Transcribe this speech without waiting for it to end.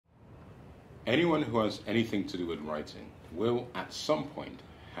Anyone who has anything to do with writing will at some point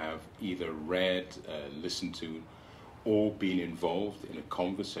have either read, listened to, or been involved in a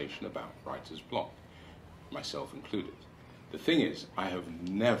conversation about writer's block, myself included. The thing is, I have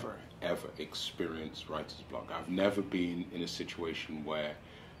never, ever experienced writer's block. I've never been in a situation where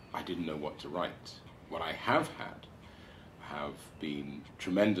I didn't know what to write. What I have had have been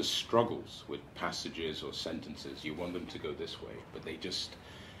tremendous struggles with passages or sentences. You want them to go this way, but they just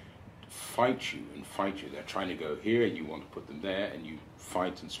fight you and fight you. They're trying to go here, and you want to put them there, and you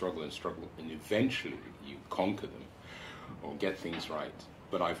fight and struggle, and eventually you conquer them or get things right.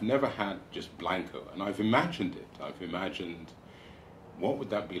 But I've never had just blanco, and I've imagined it. I've imagined, what would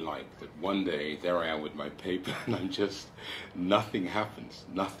that be like, that one day there I am with my paper and I'm just, nothing happens,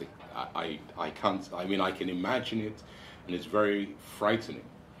 nothing. I can't, I mean, I can imagine it, and it's very frightening.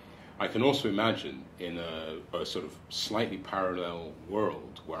 I can also imagine in a sort of slightly parallel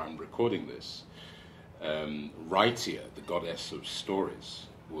world where I'm recording this, Wrightia, the goddess of stories,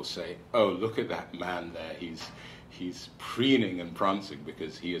 will say, oh, look at that man there, he's preening and prancing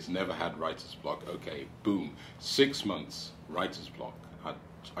because he has never had writer's block. Okay, boom, 6 months writer's block.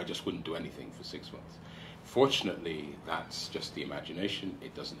 I just wouldn't do anything for 6 months. Fortunately, that's just the imagination.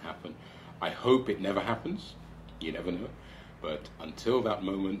 It doesn't happen. I hope it never happens. You never know. But until that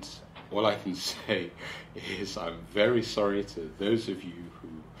moment, all I can say is I'm very sorry to those of you who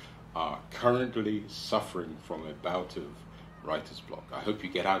are currently suffering from a bout of writer's block. I hope you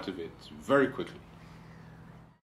get out of it very quickly.